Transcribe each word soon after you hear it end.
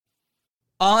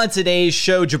On today's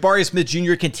show, Jabari Smith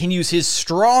Jr. continues his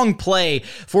strong play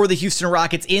for the Houston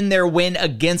Rockets in their win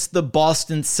against the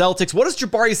Boston Celtics. What does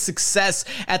Jabari's success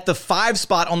at the 5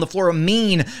 spot on the floor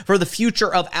mean for the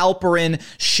future of Alperen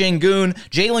Şengün?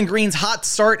 Jalen Green's hot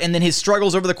start and then his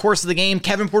struggles over the course of the game.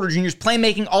 Kevin Porter Jr.'s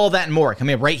playmaking, all of that and more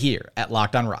coming up right here at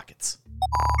Locked On Rockets.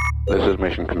 This is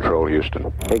Mission Control,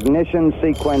 Houston. Ignition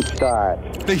sequence start.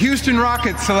 The Houston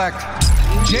Rockets select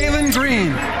Jalen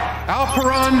Green,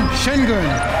 Alperen Şengün,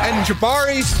 and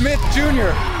Jabari Smith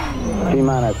Jr.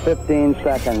 T-minus 15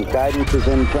 seconds. Guidance is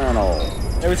internal.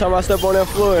 Every time I step on that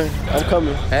floor, I'm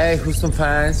coming. Hey, Houston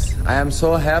fans, I am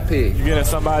so happy. You're getting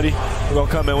somebody who's going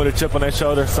to come in with a chip on their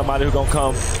shoulder, somebody who's going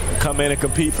to come in and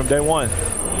compete from day one.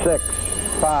 6,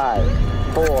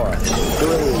 5, 4,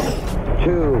 3,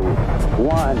 2,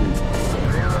 1.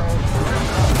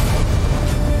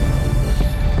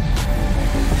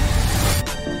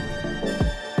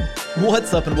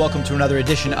 What's up and welcome to another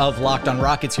edition of Locked On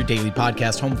Rockets, your daily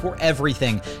podcast home for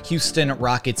everything Houston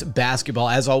Rockets basketball.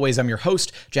 As always, I'm your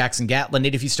host, Jackson Gatlin,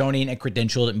 native Houstonian and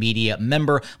credentialed media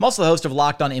member. I'm also the host of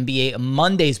Locked On NBA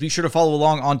Mondays. Be sure to follow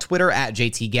along on Twitter at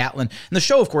JT Gatlin, and the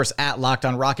show, of course, at Locked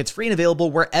On Rockets, free and available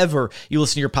wherever you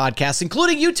listen to your podcasts,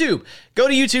 including YouTube. Go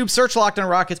to YouTube, search Locked On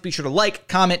Rockets. Be sure to like,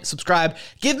 comment, subscribe.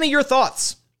 Give me your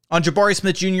thoughts on Jabari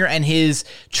Smith Jr. and his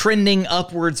trending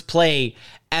upwards play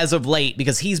as of late,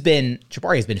 because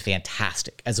Jabari has been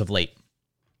fantastic as of late.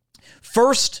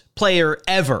 Youngest player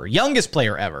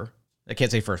ever, I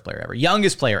can't say first player ever,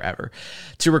 youngest player ever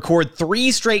to record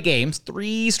three straight games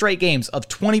of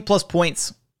 20 plus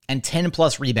points and 10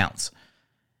 plus rebounds.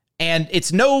 And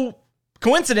it's no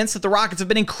coincidence that the Rockets have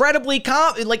been incredibly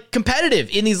competitive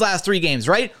in these last 3 games,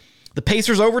 right? The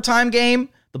Pacers overtime game,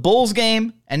 the Bulls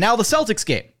game, and now the Celtics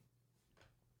game.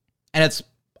 And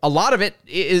a lot of it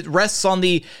rests on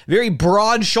the very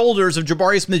broad shoulders of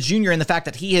Jabari Smith Jr. and the fact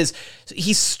that he's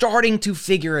starting to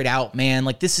figure it out, man.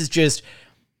 Like, this is just,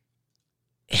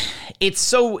 it's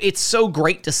so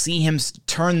great to see him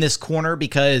turn this corner,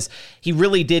 because he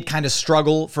really did kind of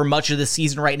struggle for much of the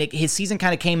season, right? And his season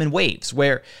kind of came in waves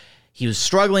where he was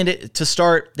struggling to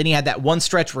start. Then he had that one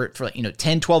stretch for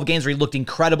 10, 12 games where he looked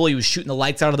incredible. He was shooting the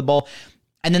lights out of the ball.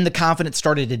 And then the confidence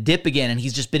started to dip again, and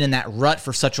he's just been in that rut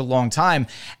for such a long time.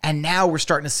 And now we're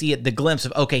starting to see the glimpse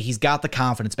of, okay, he's got the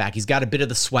confidence back. He's got a bit of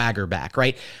the swagger back,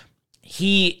 right?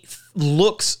 He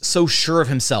looks so sure of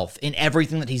himself in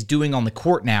everything that he's doing on the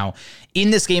court now. In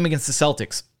this game against the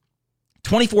Celtics,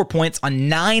 24 points on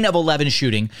 9 of 11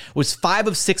 shooting, was 5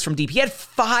 of 6 from deep. He had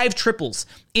 5 triples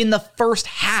in the first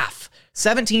half,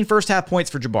 17 first half points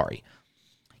for Jabari.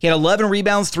 He had 11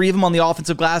 rebounds, 3 of them on the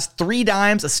offensive glass, 3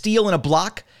 dimes, a steal, and a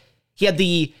block. He had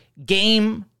the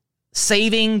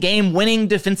game-saving, game-winning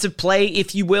defensive play,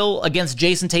 if you will, against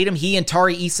Jayson Tatum. He and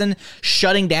Tari Eason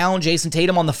shutting down Jayson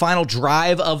Tatum on the final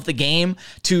drive of the game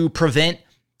to prevent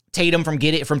Tatum from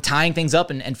tying things up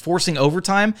and forcing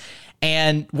overtime.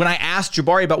 And when I asked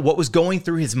Jabari about what was going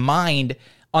through his mind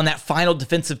on that final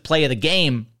defensive play of the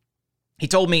game, he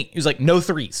told me, he was like, no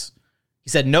threes. He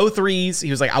said no threes.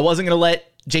 He was like, I wasn't going to let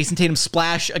Jayson Tatum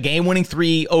splash a game-winning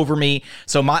 3 over me.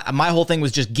 So my whole thing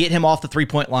was just get him off the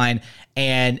 3-point line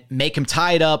and make him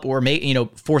tie it up, or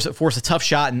force a tough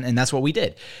shot, and that's what we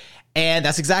did. And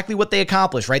that's exactly what they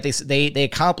accomplished, right? They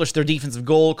accomplished their defensive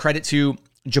goal. Credit to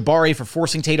Jabari for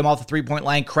forcing Tatum off the 3-point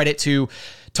line. Credit to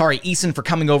Tari Eason for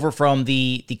coming over from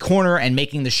the corner and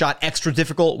making the shot extra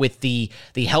difficult with the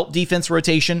help defense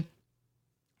rotation.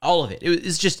 All of it.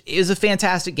 It was a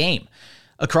fantastic game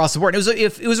across the board.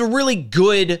 It was a really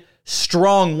good,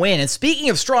 strong win. And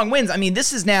speaking of strong wins, I mean,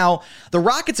 the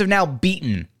Rockets have now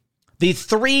beaten the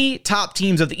 3 top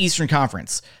teams of the Eastern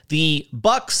Conference, the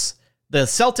Bucks, the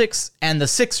Celtics, and the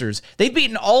Sixers. They've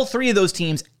beaten all 3 of those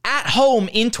teams at home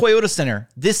in Toyota Center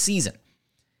this season.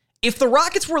 If the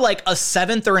Rockets were like a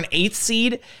 7th or an 8th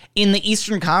seed in the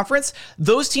Eastern Conference,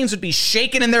 those teams would be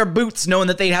shaking in their boots knowing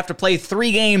that they'd have to play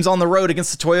 3 games on the road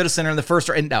against the Toyota Center in the first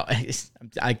round. No,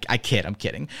 I'm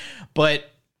kidding. But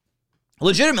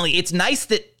legitimately, it's nice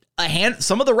that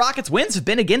some of the Rockets' wins have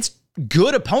been against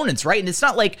good opponents, right? And it's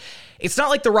not like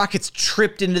the Rockets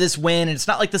tripped into this win, and it's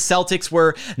not like the Celtics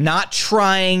were not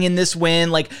trying in this win.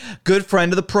 Like, good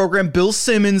friend of the program, Bill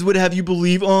Simmons, would have you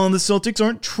believe, the Celtics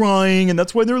aren't trying, and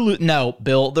that's why they're losing. No,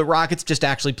 Bill, the Rockets just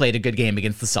actually played a good game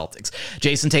against the Celtics.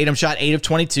 Jayson Tatum shot 8 of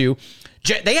 22.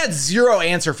 They had zero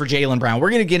answer for Jaylen Brown. We're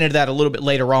going to get into that a little bit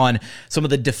later on, some of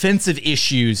the defensive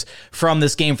issues from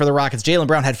this game for the Rockets. Jaylen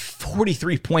Brown had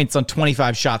 43 points on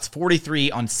 25 shots, 43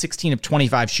 on 16 of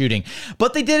 25 shooting.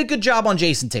 But they did a good job on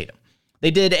Jayson Tatum.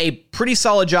 They did a pretty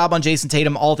solid job on Jayson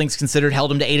Tatum, all things considered,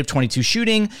 held him to 8 of 22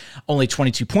 shooting, only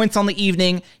 22 points on the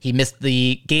evening. He missed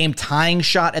the game-tying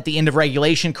shot at the end of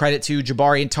regulation. Credit to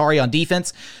Jabari and Tari on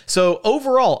defense. So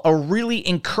overall, a really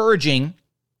encouraging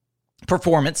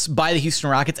performance by the Houston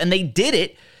Rockets, and they did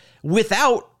it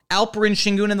without Alperen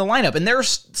Sengun in the lineup. And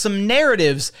there's some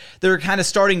narratives that are kind of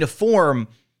starting to form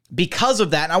because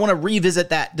of that, and I want to revisit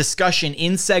that discussion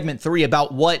in segment 3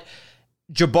 about what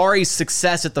Jabari's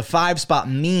success at the 5 spot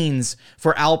means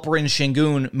for Alperen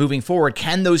Sengun moving forward.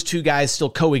 Can those two guys still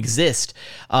coexist?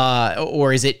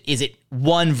 Or is it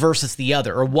one versus the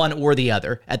other, or one or the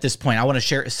other at this point? I want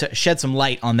to shed some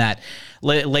light on that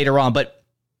later on. But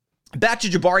back to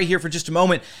Jabari here for just a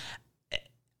moment.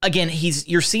 Again,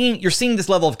 you're seeing this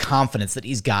level of confidence that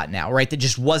he's got now, right? That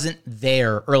just wasn't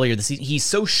there earlier this season. He's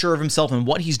so sure of himself and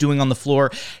what he's doing on the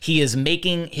floor. He is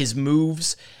making his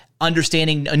moves,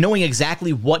 knowing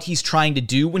exactly what he's trying to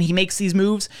do when he makes these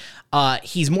moves.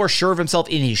 He's more sure of himself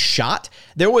in his shot.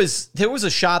 There was a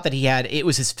shot that he had. It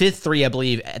was his 5th three, I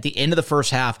believe, at the end of the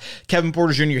first half. Kevin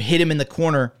Porter Jr. hit him in the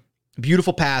corner.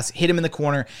 Beautiful pass, hit him in the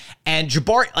corner. And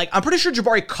Jabari, I'm pretty sure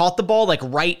Jabari caught the ball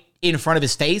right in front of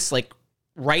his face,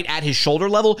 right at his shoulder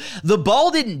level. The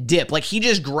ball didn't dip. He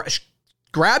just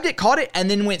grabbed it, caught it, and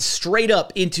then went straight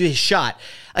up into his shot.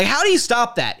 How do you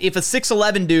stop that if a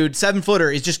 6'11 dude,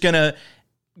 7-footer, is just going to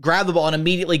grab the ball and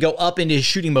immediately go up into his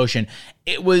shooting motion?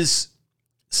 It was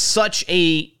such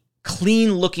a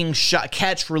clean-looking shot,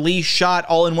 catch, release shot,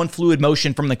 all in one fluid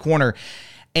motion from the corner.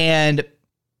 And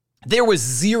there was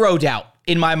zero doubt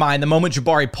in my mind the moment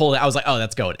Jabari pulled it. I was like, oh,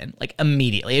 that's going in.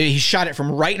 Immediately. He shot it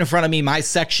from right in front of me, my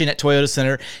section at Toyota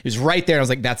Center. He was right there. I was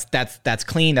like, that's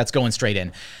clean. That's going straight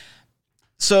in.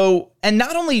 So, and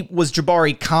not only was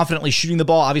Jabari confidently shooting the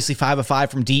ball, obviously 5 of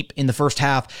 5 from deep in the first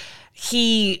half,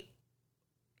 he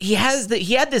had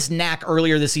this knack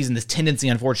earlier this season, this tendency,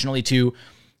 unfortunately, to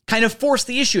kind of force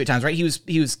the issue at times, right?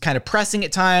 He was kind of pressing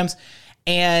at times,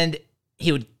 and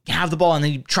he would have the ball and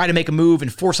then he'd try to make a move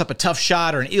and force up a tough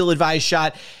shot or an ill-advised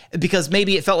shot because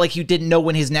maybe it felt like he didn't know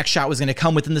when his next shot was going to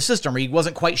come within the system, or he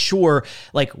wasn't quite sure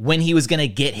when he was going to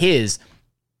get his.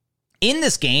 In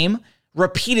this game,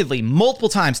 repeatedly, multiple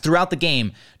times throughout the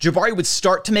game, Jabari would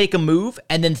start to make a move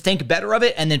and then think better of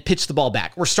it and then pitch the ball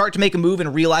back, or start to make a move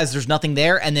and realize there's nothing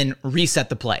there and then reset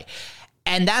the play.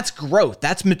 And that's growth.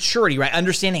 That's maturity, right?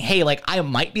 Understanding, hey, I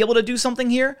might be able to do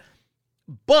something here,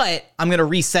 but I'm going to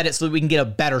reset it so that we can get a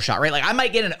better shot, right? I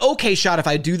might get an okay shot if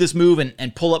I do this move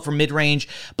and pull up from mid-range,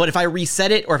 but if I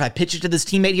reset it or if I pitch it to this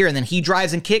teammate here and then he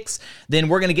drives and kicks, then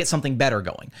we're going to get something better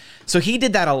going. So he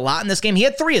did that a lot in this game. He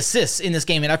had 3 assists in this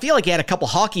game, and I feel like he had a couple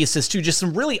hockey assists too, just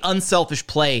some really unselfish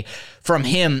play from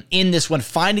him in this one,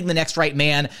 finding the next right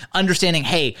man, understanding,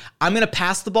 hey, I'm going to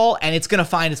pass the ball and it's going to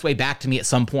find its way back to me at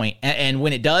some point. And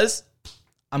when it does,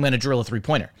 I'm going to drill a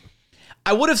 3-pointer.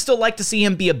 I would have still liked to see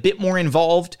him be a bit more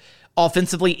involved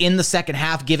offensively in the second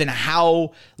half, given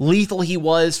how lethal he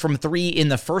was from 3 in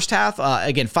the first half.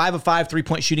 Again, 5 of 5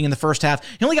 3-point shooting in the first half.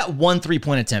 He only got 1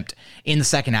 3-point attempt in the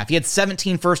second half. He had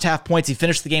 17 first half points. He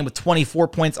finished the game with 24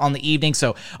 points on the evening,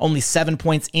 so only 7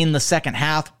 points in the second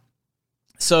half.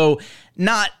 So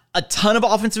not a ton of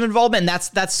offensive involvement, and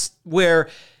that's where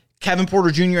Kevin Porter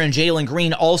Jr. and Jalen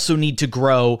Green also need to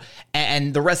grow,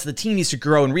 and the rest of the team needs to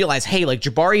grow and realize, hey,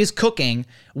 Jabari is cooking.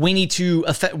 We need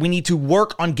to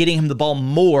work on getting him the ball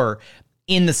more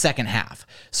in the second half.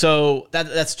 So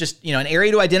that's just an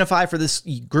area to identify for this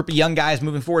group of young guys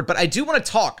moving forward. But I do want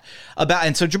to talk about,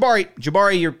 and so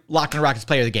Jabari, you're locking the Rockets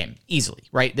player of the game easily,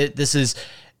 right? This is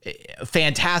a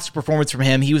fantastic performance from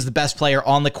him. He was the best player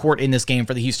on the court in this game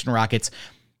for the Houston Rockets.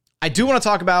 I do want to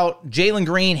talk about Jalen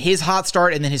Green, his hot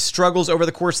start, and then his struggles over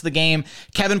the course of the game.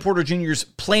 Kevin Porter Jr.'s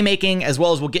playmaking, as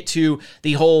well as we'll get to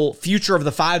the whole future of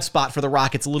the 5 spot for the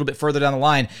Rockets a little bit further down the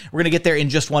line. We're going to get there in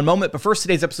just one moment. But first,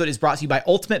 today's episode is brought to you by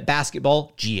Ultimate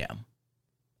Basketball GM.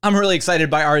 I'm really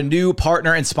excited by our new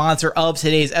partner and sponsor of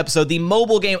today's episode, the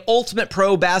mobile game Ultimate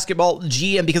Pro Basketball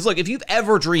GM. Because look, if you've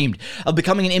ever dreamed of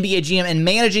becoming an NBA GM and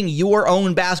managing your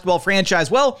own basketball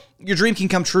franchise, well, your dream can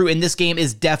come true, and this game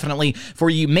is definitely for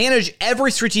you. Manage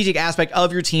every strategic aspect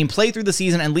of your team, play through the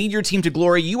season, and lead your team to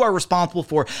glory. You are responsible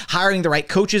for hiring the right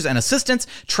coaches and assistants,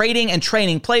 trading and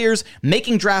training players,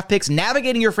 making draft picks,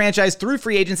 navigating your franchise through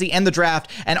free agency and the draft,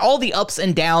 and all the ups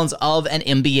and downs of an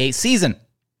NBA season.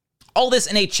 All this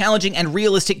in a challenging and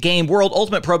realistic game world.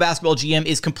 Ultimate Pro Basketball GM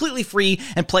is completely free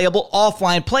and playable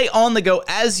offline. Play on the go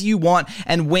as you want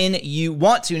and when you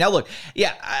want to. Now, look,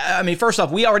 I mean, first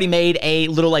off, we already made a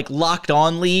little like Locked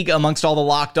On league amongst all the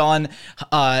Locked On,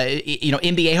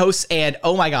 NBA hosts, and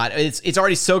oh my God, it's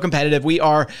already so competitive. We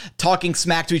are talking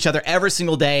smack to each other every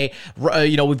single day.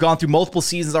 We've gone through multiple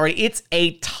seasons already. It's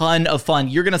a ton of fun.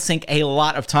 You're gonna sink a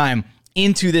lot of time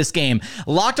into this game.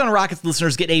 Locked On Rockets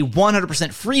listeners get a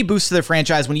 100% free boost to their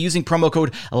franchise when using promo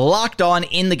code Locked On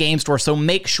in the game store, so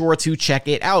make sure to check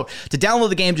it out. To download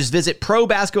the game, just visit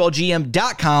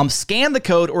probasketballgm.com, scan the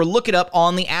code, or look it up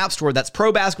on the App Store. That's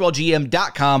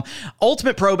probasketballgm.com.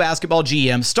 Ultimate Pro Basketball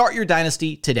GM. Start your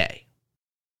dynasty today.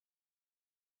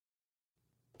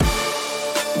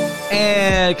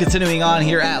 And continuing on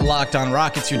here at Locked On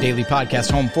Rockets, your daily podcast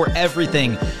home for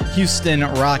everything Houston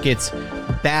Rockets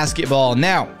basketball.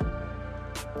 Now,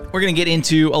 we're going to get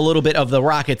into a little bit of the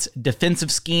Rockets' defensive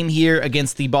scheme here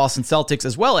against the Boston Celtics,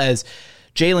 as well as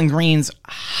Jalen Green's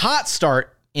hot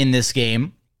start in this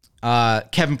game.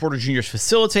 Kevin Porter Jr. is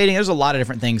facilitating. There's a lot of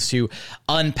different things to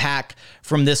unpack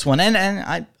from this one.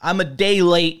 And I'm a day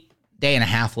and a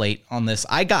half late on this.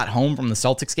 I got home from the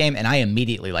Celtics game and I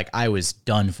immediately, I was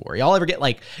done for. Y'all ever get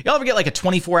like a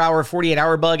 24-hour,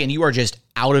 48-hour bug and you are just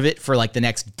out of it for the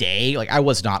next day? I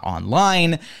was not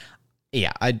online.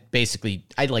 Yeah, I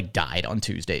died on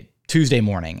Tuesday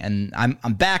morning, and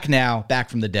I'm back now, back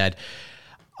from the dead.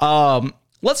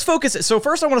 Let's focus. So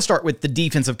first I want to start with the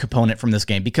defensive component from this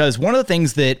game, because one of the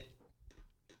things that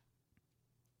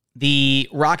the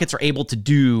Rockets are able to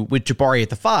do with Jabari at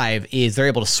the 5 is they're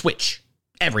able to switch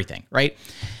everything, right?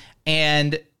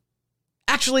 And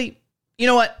actually, you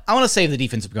know what? I want to save the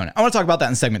defensive component. I want to talk about that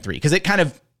in segment 3, because that kind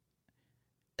of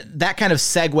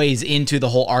segues into the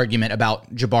whole argument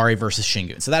about Jabari versus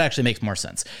Şengün. So that actually makes more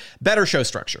sense. Better show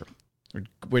structure.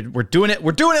 We're doing it.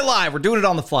 We're doing it live. We're doing it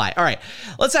on the fly. All right.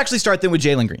 Let's actually start then with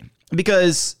Jalen Green,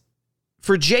 because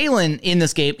for Jalen in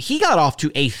this game, he got off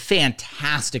to a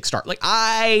fantastic start.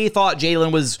 I thought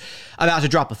Jalen was about to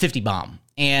drop a 50 bomb,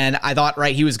 and I thought,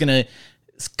 he was going to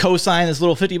co-sign this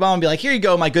little 50 bomb and be like, here you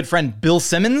go, my good friend Bill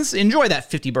Simmons. Enjoy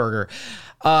that 50 burger.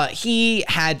 He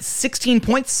had 16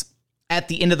 points at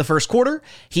the end of the first quarter.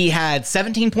 He had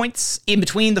 17 points in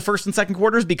between the first and second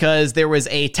quarters because there was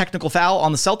a technical foul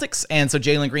on the Celtics, and so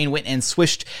Jalen Green went and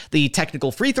swished the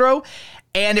technical free throw.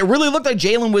 And it really looked like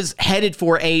Jalen was headed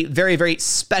for a very, very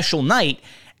special night.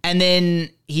 And then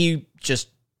he just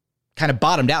kind of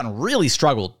bottomed out and really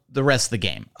struggled the rest of the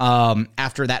game.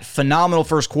 After that phenomenal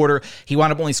first quarter, he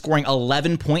wound up only scoring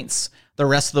 11 points the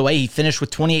rest of the way. He finished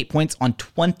with 28 points on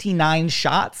 29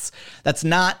 shots. That's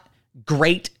not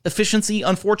great efficiency,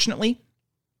 unfortunately.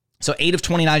 So 8 of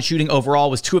 29 shooting overall,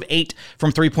 was 2 of 8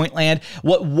 from three-point land.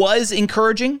 What was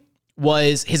encouraging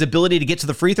was his ability to get to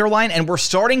the free throw line. And we're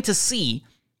starting to see,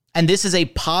 and this is a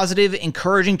positive,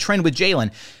 encouraging trend with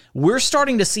Jalen, we're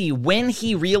starting to see when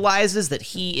he realizes that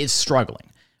he is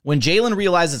struggling. When Jalen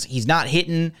realizes he's not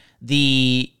hitting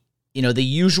the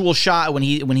usual shot, when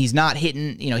he's not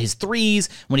hitting, his threes,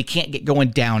 when he can't get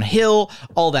going downhill,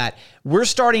 all that, we're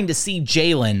starting to see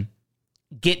Jalen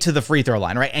get to the free throw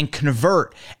line, right? And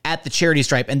convert at the charity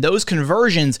stripe. And those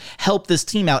conversions help this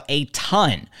team out a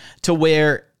ton, to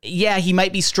where, yeah, he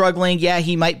might be struggling. Yeah,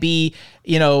 he might be,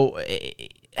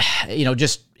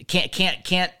 just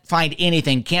can't find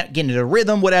anything, can't get into the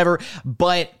rhythm, whatever.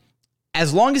 But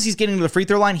as long as he's getting to the free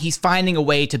throw line, he's finding a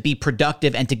way to be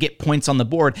productive and to get points on the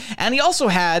board. And he also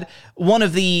had one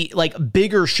of the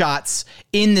bigger shots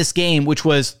in this game, which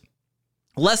was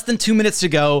less than 2 minutes to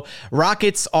go.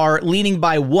 Rockets are leading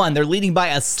by 1. They're leading by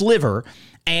a sliver.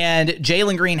 And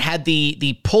Jalen Green had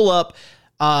the pull-up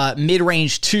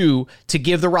mid-range 2 to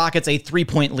give the Rockets a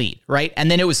 3-point lead, right?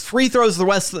 And then it was free throws the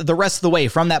rest of the way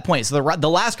from that point. So the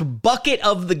last bucket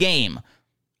of the game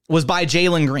was by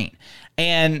Jalen Green.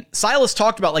 And Silas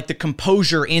talked about the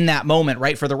composure in that moment,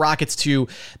 right? For the Rockets to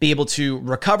be able to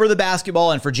recover the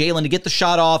basketball and for Jalen to get the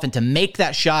shot off and to make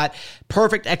that shot,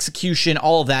 perfect execution,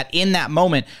 all of that in that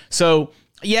moment. So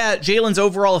yeah, Jalen's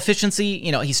overall efficiency,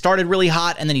 he started really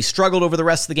hot and then he struggled over the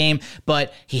rest of the game,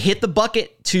 but he hit the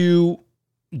bucket to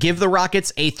give the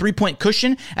Rockets a 3-point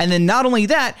cushion. And then not only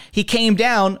that, he came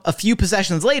down a few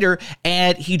possessions later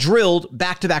and he drilled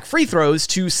back-to-back free throws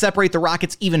to separate the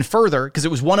Rockets even further, because it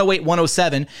was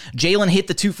 108-107. Jalen hit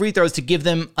the 2 free throws to give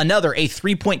them a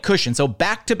 3-point cushion. So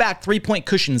back-to-back 3-point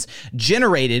cushions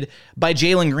generated by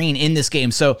Jalen Green in this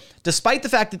game. So despite the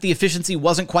fact that the efficiency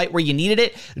wasn't quite where you needed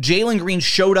it, Jalen Green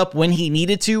showed up when he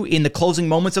needed to in the closing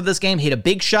moments of this game, hit a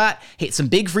big shot, hit some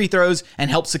big free throws, and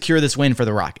helped secure this win for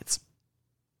the Rockets.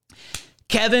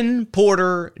 Kevin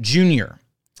Porter Jr.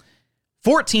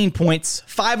 14 points,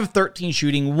 5 of 13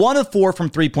 shooting, 1 of 4 from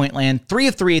three-point land, 3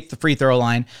 of 3 at the free throw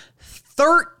line,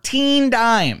 13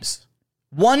 dimes,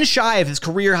 one shy of his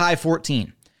career high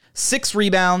 14, 6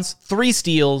 rebounds, 3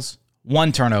 steals,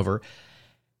 1 turnover.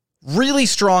 Really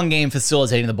strong game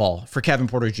facilitating the ball for Kevin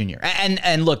Porter Jr.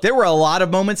 And look, there were a lot of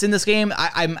moments in this game.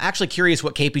 I'm actually curious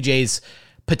what KPJ's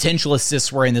potential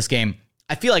assists were in this game.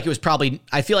 I feel like his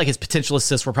potential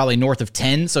assists were probably north of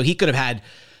 10, so he could have had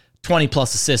 20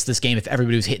 plus assists this game if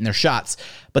everybody was hitting their shots.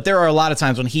 But there are a lot of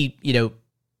times when he,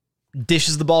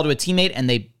 dishes the ball to a teammate and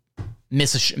they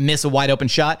miss a wide open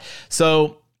shot.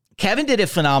 So Kevin did a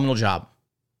phenomenal job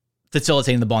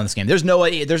facilitating the ball in this game. There's no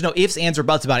ifs, ands, or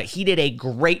buts about it. He did a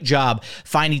great job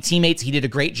finding teammates. He did a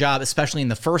great job, especially in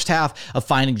the first half, of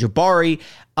finding Jabari.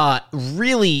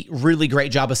 Really, really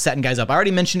great job of setting guys up. I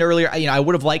already mentioned earlier, I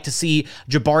would have liked to see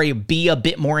Jabari be a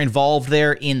bit more involved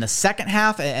there in the second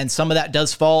half, and some of that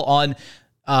does fall on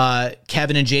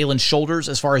Kevin and Jalen's shoulders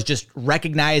as far as just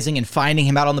recognizing and finding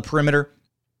him out on the perimeter.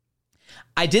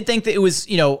 I did think that it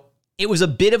was a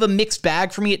bit of a mixed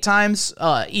bag for me at times,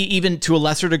 even to a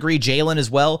lesser degree, Jaylen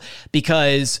as well,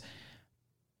 because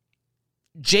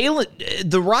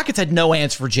the Rockets had no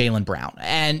answer for Jaylen Brown.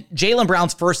 And Jaylen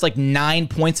Brown's first 9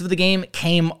 points of the game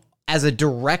came as a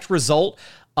direct result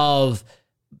of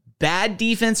bad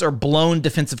defense or blown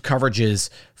defensive coverages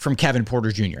from Kevin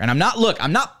Porter Jr. And I'm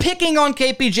not picking on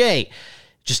KPJ.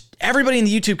 Just everybody in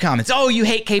the YouTube comments, oh, you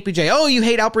hate KPJ. Oh, you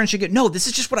hate Alperen Sengun. No, this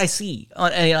is just what I see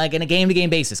on in a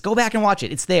game-to-game basis. Go back and watch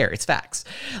it. It's there. It's facts.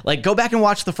 Go back and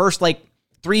watch the first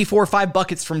 3, 4, 5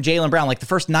 buckets from Jaylen Brown. The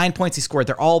first 9 points he scored,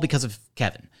 they're all because of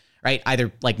Kevin, right?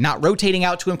 Either not rotating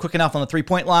out to him quick enough on the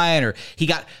 3-point line, or he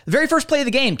got the very first play of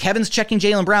the game. Kevin's checking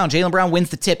Jaylen Brown. Jaylen Brown wins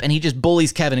the tip and he just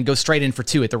bullies Kevin and goes straight in for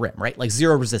 2 at the rim, right?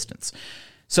 Zero resistance.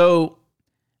 So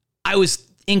I was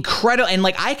incredible, and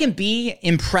I can be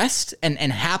impressed and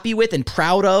happy with and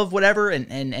proud of whatever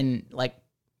and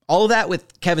all of that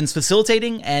with Kevin's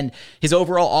facilitating and his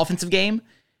overall offensive game,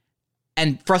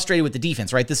 and frustrated with the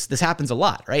defense, right? This happens a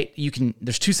lot, right?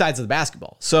 There's 2 sides of the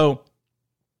basketball. So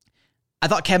I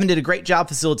thought Kevin did a great job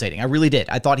facilitating. I really did.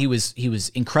 I thought he was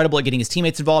incredible at getting his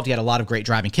teammates involved. He had a lot of great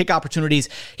driving kick opportunities.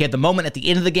 He had the moment at the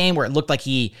end of the game where it looked like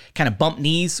he kind of bumped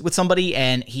knees with somebody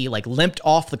and he limped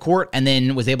off the court and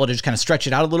then was able to just kind of stretch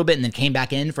it out a little bit and then came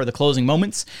back in for the closing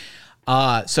moments.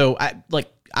 So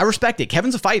I respect it.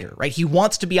 Kevin's a fighter, right? He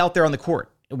wants to be out there on the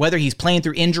court, whether he's playing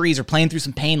through injuries or playing through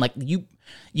some pain.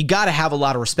 You got to have a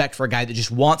lot of respect for a guy that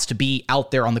just wants to be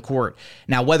out there on the court.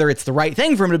 Now, whether it's the right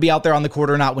thing for him to be out there on the court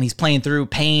or not when he's playing through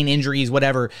pain, injuries,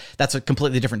 whatever, that's a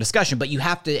completely different discussion. But you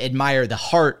have to admire the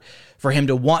heart for him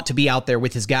to want to be out there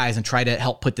with his guys and try to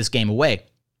help put this game away.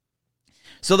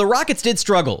 So the Rockets did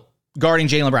struggle guarding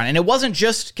Jaylen Brown. And it wasn't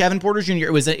just Kevin Porter Jr.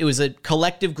 It was a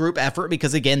collective group effort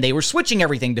because, again, they were switching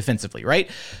everything defensively, right?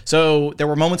 So there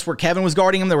were moments where Kevin was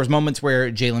guarding him. There was moments where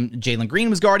Jalen Green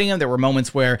was guarding him. There were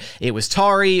moments where it was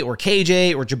Tari or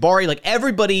KJ or Jabari.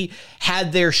 Everybody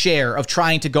had their share of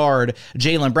trying to guard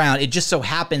Jaylen Brown. It just so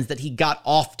happens that he got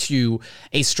off to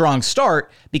a strong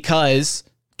start because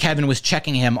Kevin was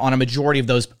checking him on a majority of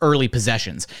those early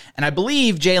possessions. And I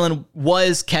believe Jaylen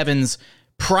was Kevin's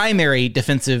primary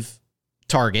defensive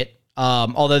target,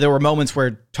 although there were moments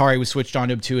where Tari was switched on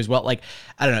to him too as well.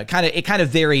 I don't know, it kind of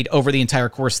varied over the entire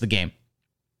course of the game.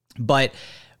 But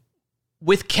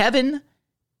with Kevin,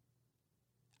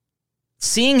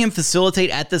 seeing him facilitate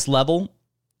at this level,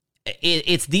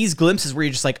 it's these glimpses where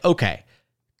you're just okay,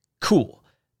 cool.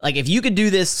 If you could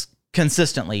do this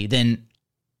consistently, then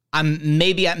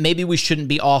maybe we shouldn't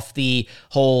be off the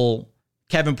whole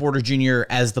Kevin Porter Jr.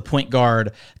 as the point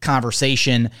guard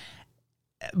conversation.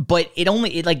 But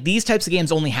these types of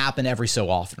games only happen every so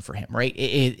often for him, right?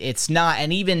 It's not,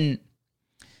 and even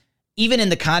in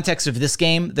the context of this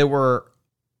game, there were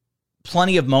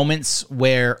plenty of moments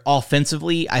where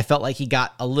offensively, I felt like he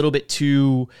got a little bit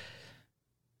too,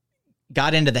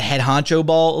 got into the head honcho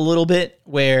ball a little bit,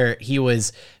 where he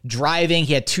was driving.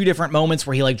 He had 2 different moments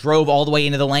where he drove all the way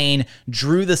into the lane,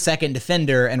 drew the second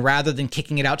defender, and rather than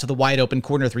kicking it out to the wide open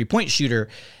corner 3-point shooter,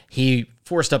 he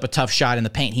forced up a tough shot in the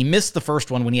paint. He missed the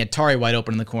first one when he had Tari wide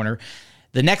open in the corner.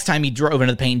 The next time he drove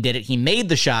into the paint and did it, he made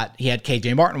the shot. He had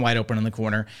KJ Martin wide open in the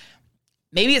corner.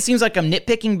 Maybe it seems like I'm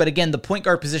nitpicking, but again, the point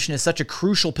guard position is such a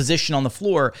crucial position on the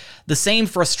floor. The same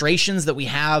frustrations that we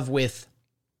have with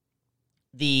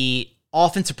the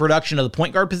offensive production of the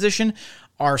point guard position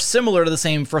are similar to the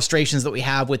same frustrations that we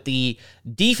have with the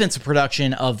defensive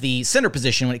production of the center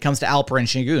position when it comes to Alperen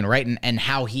Sengun, right? And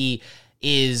how he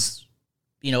is,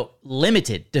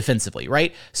 limited defensively,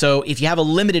 right? So if you have a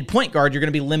limited point guard, you're going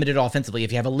to be limited offensively.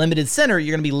 If you have a limited center,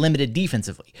 you're going to be limited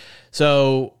defensively.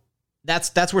 So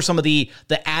that's where some of the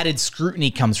added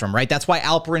scrutiny comes from, right? That's why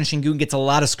Alperen Sengun gets a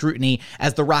lot of scrutiny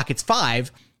as the Rockets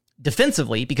 5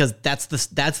 defensively, because that's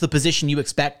the position you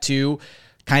expect to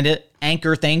kind of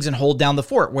anchor things and hold down the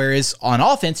fort. Whereas on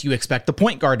offense, you expect the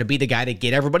point guard to be the guy to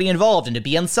get everybody involved and to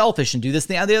be unselfish and do this,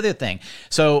 the other thing.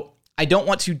 So I don't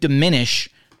want to diminish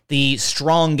the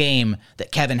strong game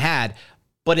that Kevin had,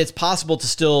 but it's possible to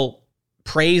still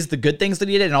praise the good things that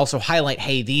he did and also highlight,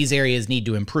 hey, these areas need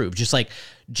to improve. Just like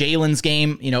Jalen's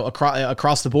game,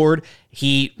 across the board,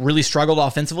 he really struggled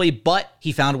offensively, but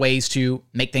he found ways to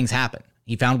make things happen.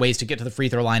 He found ways to get to the free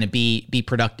throw line and be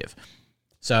productive.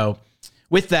 So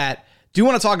with that, do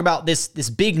want to talk about this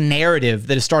big narrative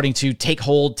that is starting to take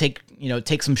hold, take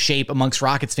some shape amongst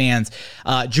Rockets fans.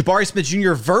 Jabari Smith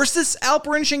Jr. versus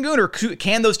Alperen Sengun, or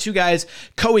can those two guys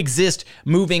coexist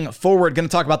moving forward? Going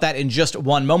to talk about that in just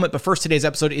one moment. But first, today's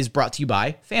episode is brought to you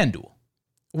by FanDuel.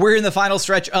 We're in the final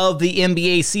stretch of the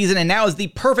NBA season, and now is the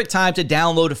perfect time to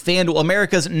download FanDuel,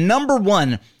 America's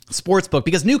 #1 sportsbook,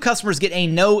 because new customers get a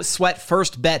no-sweat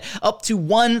first bet up to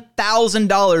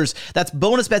 $1,000. That's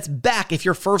bonus bets back if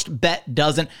your first bet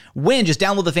doesn't win. Just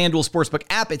download the FanDuel Sportsbook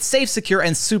app. It's safe, secure,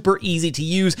 and super easy to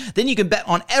use. Then you can bet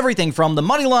on everything from the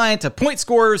money line to point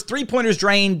scorers, three-pointers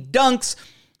drained, dunks,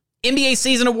 NBA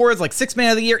season awards like Sixth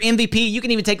Man of the Year, MVP. You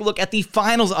can even take a look at the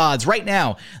finals odds right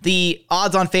now. The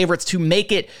odds on favorites to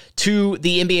make it to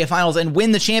the NBA finals and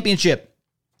win the championship.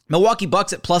 Milwaukee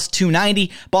Bucks at plus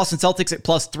 290, Boston Celtics at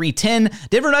plus 310,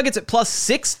 Denver Nuggets at plus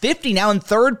 650, now in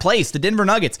third place, the Denver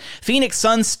Nuggets. Phoenix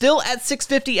Suns still at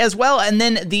 650 as well, and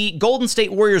then the Golden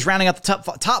State Warriors rounding out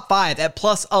the top 5 at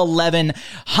plus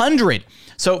 1100.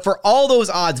 So for all those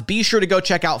odds, be sure to go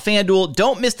check out FanDuel.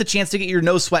 Don't miss the chance to get your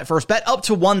no-sweat first bet up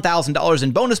to $1,000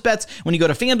 in bonus bets when you go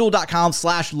to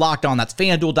FanDuel.com/lockedon. That's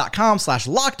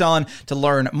FanDuel.com/lockedon to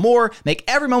learn more. Make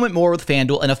every moment more with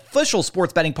FanDuel, an official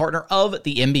sports betting partner of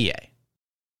the NBA.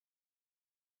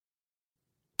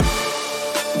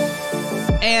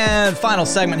 And final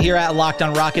segment here at Locked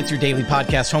On Rockets, your daily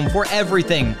podcast home for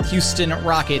everything Houston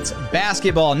Rockets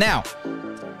basketball. Now,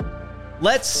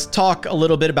 let's talk a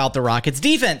little bit about the Rockets'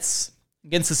 defense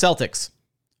against the Celtics.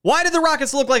 Why did the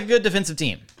Rockets look like a good defensive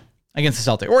team against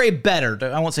the Celtics? Or a better,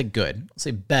 I won't say good, I'll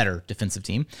say better defensive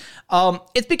team.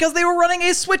 It's because they were running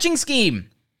a switching scheme.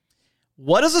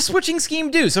 What does a switching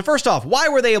scheme do? So first off, why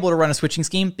were they able to run a switching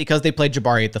scheme? Because they played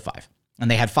Jabari at the 5,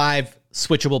 and they had 5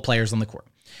 switchable players on the court.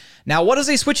 Now, what does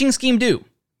a switching scheme do?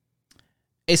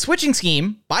 A switching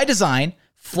scheme, by design,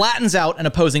 flattens out an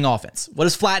opposing offense. What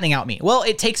does flattening out mean? Well,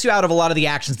 it takes you out of a lot of the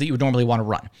actions that you would normally want to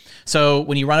run. So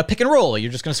when you run a pick and roll,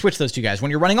 you're just going to switch those two guys. When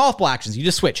you're running off-ball actions, you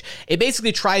just switch. It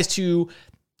basically tries to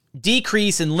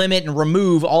decrease and limit and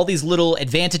remove all these little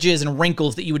advantages and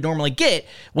wrinkles that you would normally get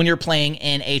when you're playing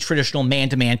in a traditional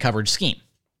man-to-man coverage scheme.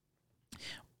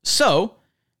 So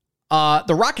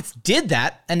the Rockets did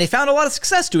that, and they found a lot of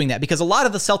success doing that because a lot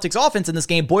of the Celtics offense in this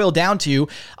game boiled down to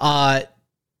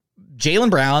Jaylen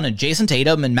Brown and Jayson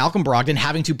Tatum and Malcolm Brogdon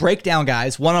having to break down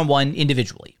guys one-on-one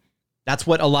individually. That's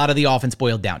what a lot of the offense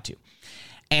boiled down to.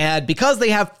 And because they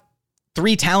have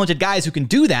 3 talented guys who can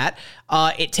do that,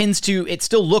 it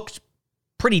still looked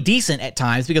pretty decent at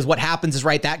times, because what happens is,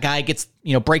 right, that guy gets,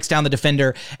 breaks down the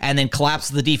defender and then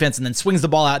collapses the defense and then swings the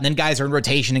ball out, and then guys are in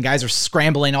rotation and guys are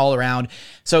scrambling all around.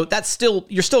 So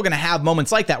you're still going to have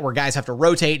moments like that where guys have to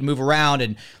rotate and move around,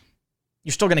 and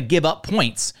you're still going to give up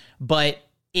points, but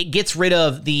it gets rid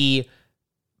of the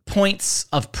points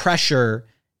of pressure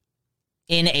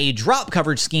in a drop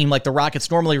coverage scheme like the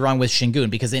Rockets normally run with Sengun.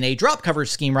 Because in a drop coverage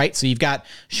scheme, right, so you've got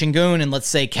Sengun and let's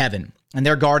say Kevin, and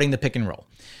they're guarding the pick and roll.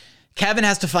 Kevin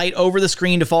has to fight over the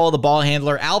screen to follow the ball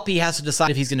handler. Alpi has to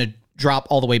decide if he's going to drop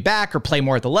all the way back or play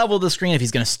more at the level of the screen, if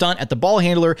he's going to stunt at the ball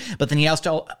handler, but then he has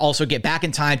to also get back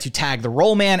in time to tag the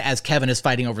roll man as Kevin is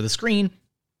fighting over the screen.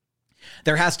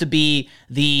 There has to be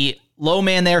the low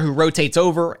man there who rotates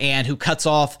over and who cuts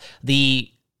off the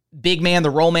big man, the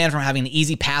roll man, from having the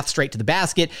easy path straight to the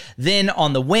basket. Then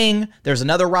on the wing, there's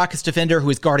another Rockets defender who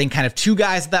is guarding kind of 2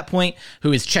 guys at that point,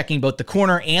 who is checking both the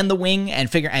corner and the wing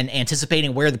and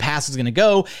anticipating where the pass is going to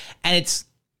go. And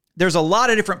there's a lot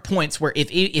of different points where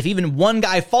if even one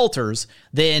guy falters,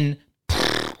 then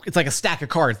it's like a stack of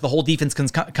cards. The whole defense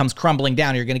comes crumbling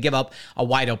down. You're going to give up a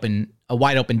wide open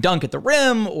dunk at the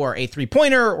rim, or a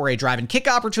 3-pointer, or a drive and kick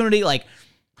opportunity. Like,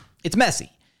 it's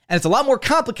messy, and it's a lot more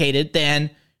complicated than,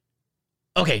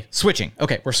 okay, switching.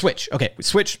 Okay, we're switch. Okay, we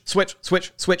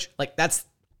switch. Like, that's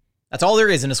all there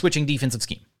is in a switching defensive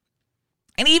scheme.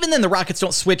 And even then, the Rockets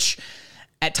don't switch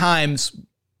at times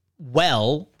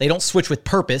well. They don't switch with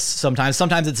purpose sometimes.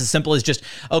 Sometimes it's as simple as just,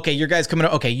 okay, your guy's coming,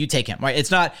 okay, you take him, right?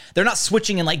 They're not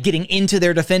switching and like getting into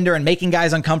their defender and making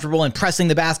guys uncomfortable and pressing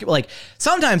the basketball. Like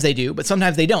sometimes they do, but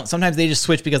sometimes they don't. Sometimes they just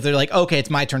switch because they're like, okay,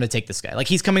 it's my turn to take this guy. Like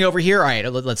he's coming over here. All right,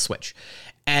 let's switch.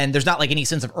 And there's not like any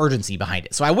sense of urgency behind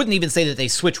it. So I wouldn't even say that they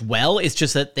switch well. It's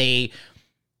just that they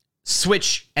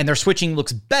switch and their switching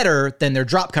looks better than their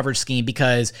drop coverage scheme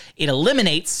because it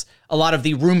eliminates a lot of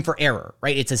the room for error,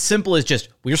 right? It's as simple as just,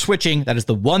 we're switching. That is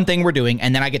the one thing we're doing.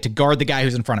 And then I get to guard the guy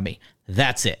who's in front of me.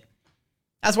 That's it.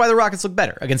 That's why the Rockets look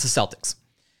better against the Celtics.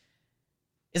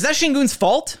 Is that Şengün's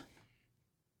fault?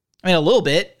 I mean, a little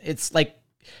bit. It's like,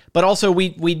 but also we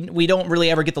don't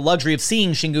really ever get the luxury of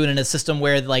seeing Şengün in a system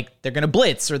where like they're going to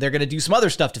blitz or they're going to do some other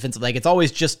stuff defensively. Like it's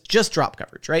always just drop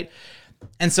coverage, right?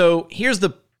 And so here's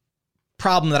the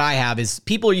problem that I have is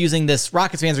people are using this,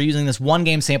 Rockets fans are using this one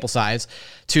game sample size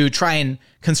to try and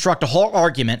construct a whole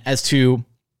argument as to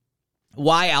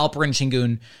why Alperen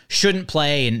Şengün shouldn't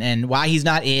play and why he's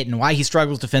not it and why he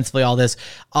struggles defensively, all this.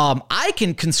 I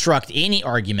can construct any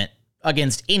argument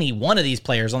against any one of these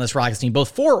players on this Rockets team, both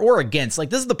for or against.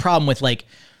 Like this is the problem with like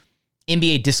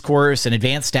NBA discourse and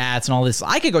advanced stats and all this.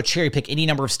 I could go cherry pick any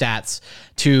number of stats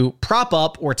to prop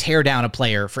up or tear down a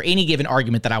player for any given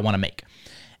argument that I want to make.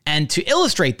 And to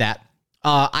illustrate that,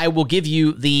 I will give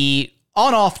you the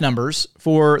on-off numbers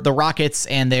for the Rockets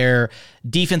and their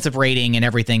defensive rating and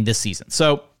everything this season.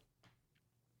 So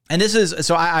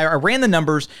I ran the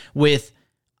numbers with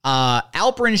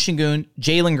Alperen Şengün,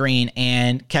 Jalen Green,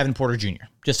 and Kevin Porter Jr.,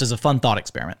 just as a fun thought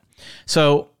experiment.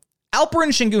 So Alperen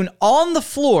Şengün on the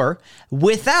floor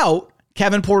without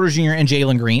Kevin Porter Jr. and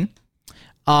Jalen Green,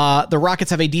 the Rockets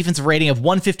have a defensive rating of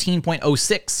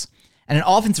 115.06. and an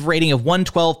offensive rating of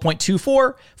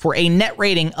 112.24 for a net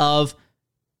rating of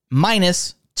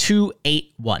minus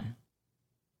 281.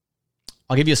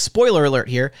 I'll give you a spoiler alert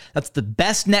here. That's the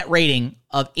best net rating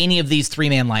of any of these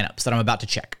three-man lineups that I'm about to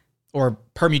check, or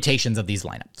permutations of these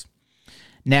lineups.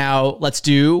 Now, let's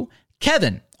do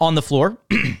Kevin on the floor.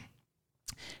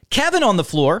 Kevin on the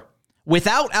floor,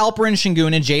 without Alperen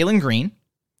Şengün and Jalen Green,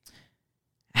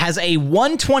 has a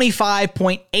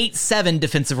 125.87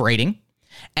 defensive rating,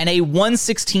 and a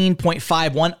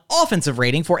 116.51 offensive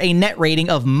rating for a net rating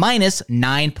of minus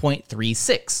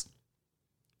 9.36.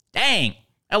 Dang,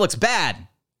 that looks bad,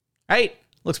 right?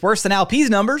 Looks worse than Alp's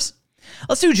numbers.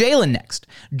 Let's do Jalen next.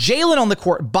 Jalen on the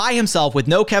court by himself with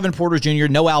no Kevin Porter Jr.,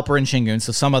 no Alperen Şengün,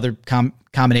 so some other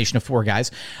combination of four guys.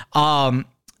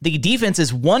 The defense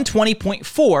is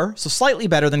 120.4, so slightly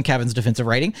better than Kevin's defensive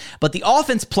rating, but the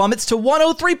offense plummets to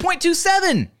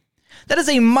 103.27. That is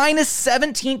a minus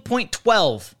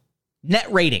 17.12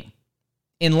 net rating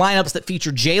in lineups that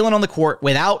feature Jalen on the court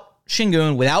without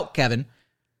Şengün, without Kevin.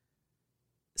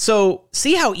 So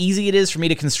see how easy it is for me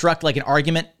to construct like an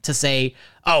argument to say,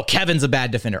 oh, Kevin's a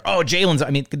bad defender. Oh, Jalen's, I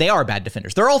mean, they are bad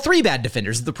defenders. They're all three bad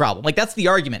defenders is the problem. Like that's the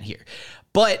argument here.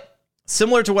 But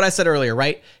similar to what I said earlier,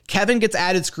 right? Kevin gets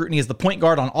added scrutiny as the point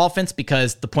guard on offense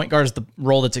because the point guard is the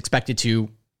role that's expected to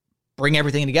bring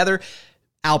everything together.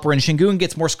 Alperen Şengün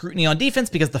gets more scrutiny on defense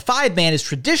because the five man is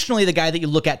traditionally the guy that you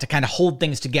look at to kind of hold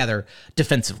things together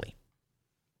defensively.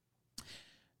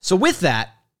 So with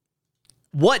that,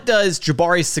 what does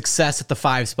Jabari's success at the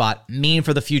five spot mean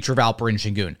for the future of Alperen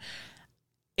Şengün?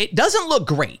 It doesn't look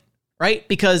great, right?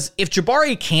 Because if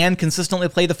Jabari can consistently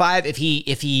play the five, if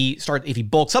he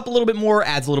bulks up a little bit more,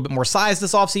 adds a little bit more size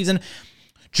this offseason,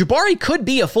 Jabari could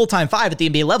be a full-time five at the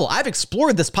NBA level. I've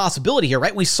explored this possibility here,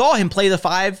 right? We saw him play the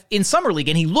five in Summer League,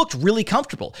 and he looked really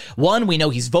comfortable. One, we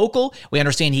know he's vocal. We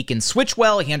understand he can switch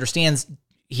well. He understands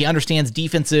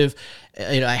defensive,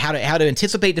 how to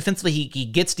anticipate defensively. He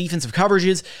gets defensive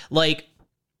coverages. Like,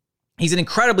 he's an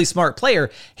incredibly smart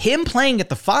player. Him playing at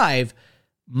the five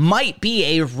might be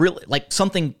a really, like,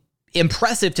 something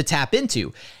impressive to tap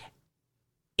into.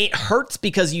 It hurts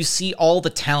because you see all the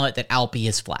talent that Alpi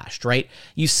has flashed, right?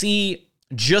 You see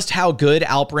just how good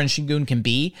Alperen Şengün can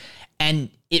be, and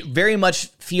it very much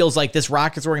feels like this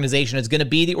Rockets organization is going to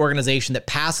be the organization that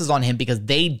passes on him because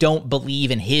they don't believe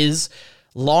in his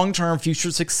long-term future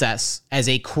success as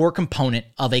a core component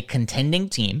of a contending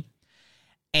team,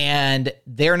 and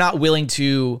they're not willing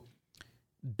to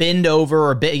bend over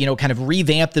or kind of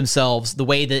revamp themselves the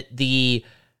way that the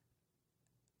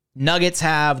Nuggets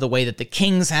have, the way that the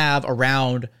Kings have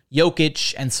around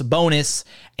Jokic and Sabonis,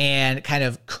 and kind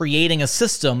of creating a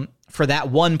system for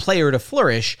that one player to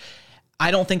flourish.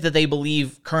 I don't think that they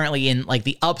believe currently in like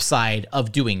the upside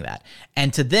of doing that.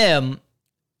 And to them,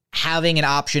 having an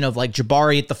option of like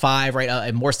Jabari at the five, right,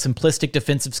 a more simplistic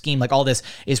defensive scheme, like all this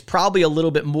is probably a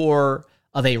little bit more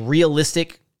of a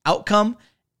realistic outcome.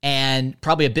 and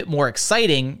probably a bit more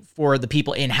exciting for the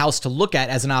people in-house to look at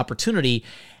as an opportunity.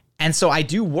 And so I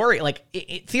do worry, like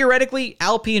theoretically,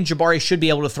 Alp and Jabari should be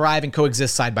able to thrive and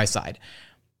coexist side by side.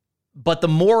 But the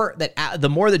more that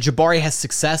Jabari has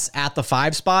success at the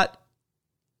 5 spot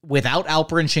without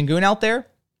Alper and Şengün out there,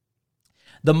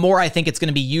 the more I think it's going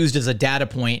to be used as a data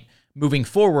point moving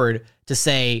forward to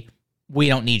say, we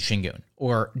don't need Şengün,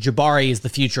 or Jabari is the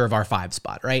future of our 5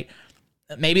 spot, right?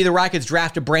 Maybe the Rockets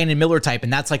draft a Brandon Miller type,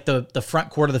 and that's like the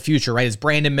front court of the future, right? It's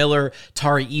Brandon Miller,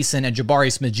 Tari Eason, and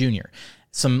Jabari Smith Jr.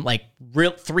 Some like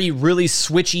 3 really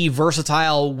switchy,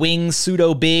 versatile wing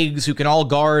pseudo bigs who can all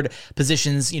guard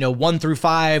positions, 1 through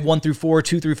 5, 1 through 4,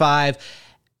 2 through 5.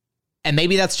 And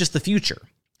maybe that's just the future.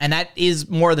 And that is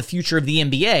more of the future of the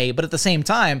NBA. But at the same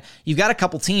time, you've got a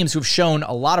couple teams who have shown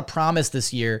a lot of promise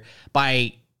this year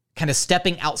by kind of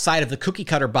stepping outside of the cookie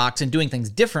cutter box and doing things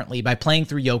differently by playing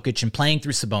through Jokic and playing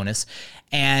through Sabonis.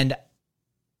 And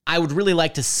I would really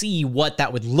like to see what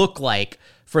that would look like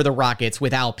for the Rockets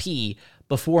with Alp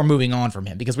before moving on from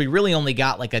him, because we really only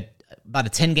got like about a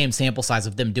 10-game sample size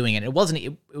of them doing it. It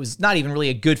was not even really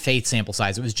a good faith sample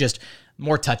size. It was just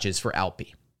more touches for Alp.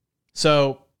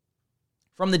 So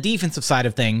from the defensive side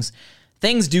of things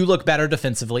do look better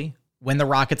defensively when the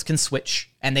Rockets can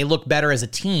switch, and they look better as a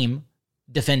team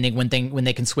defending when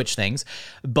they can switch things.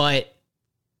 But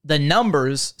the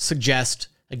numbers suggest,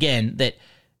 again, that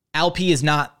Alp is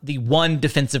not the one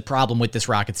defensive problem with this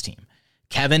Rockets team.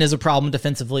 Kevin is a problem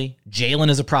defensively. Jaylen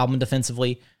is a problem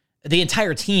defensively. The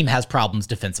entire team has problems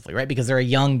defensively, right? Because they're a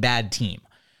young, bad team.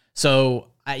 So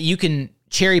you can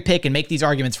cherry pick and make these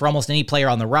arguments for almost any player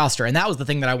on the roster. And that was the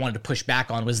thing that I wanted to push back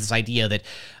on, was this idea that,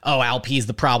 Alp is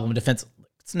the problem defensively.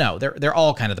 No, they're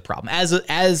all kind of the problem.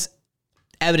 As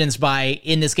evidenced by,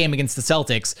 in this game against the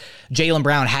Celtics, Jaylen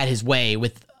Brown had his way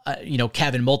with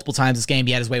Kevin multiple times this game.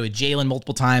 He had his way with Jaylen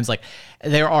multiple times. Like,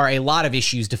 there are a lot of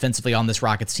issues defensively on this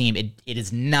Rockets team. It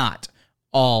is not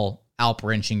all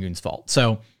Alper and Şengün's fault.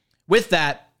 So with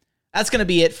that, that's going to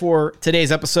be it for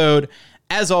today's episode.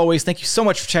 As always, thank you so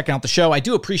much for checking out the show. I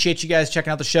do appreciate you guys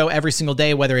checking out the show every single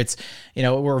day, whether it's,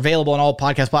 we're available on all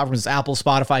podcast platforms, Apple,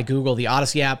 Spotify, Google, the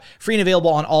Odyssey app, free and available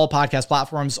on all podcast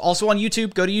platforms. Also on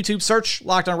YouTube, go to YouTube, search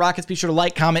Locked On Rockets. Be sure to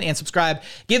like, comment, and subscribe.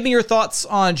 Give me your thoughts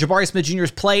on Jabari Smith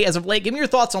Jr.'s play as of late. Give me your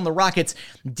thoughts on the Rockets'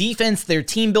 defense, their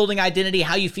team building identity,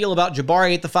 how you feel about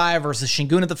Jabari at the 5 versus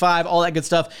Şengün at the 5, all that good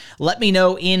stuff. Let me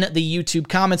know in the YouTube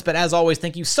comments. But as always,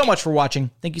 thank you so much for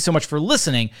watching. Thank you so much for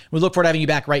listening. We look forward to having you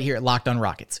back right here at Locked On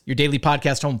Rockets, your daily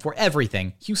podcast home for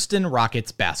everything Houston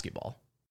Rockets basketball.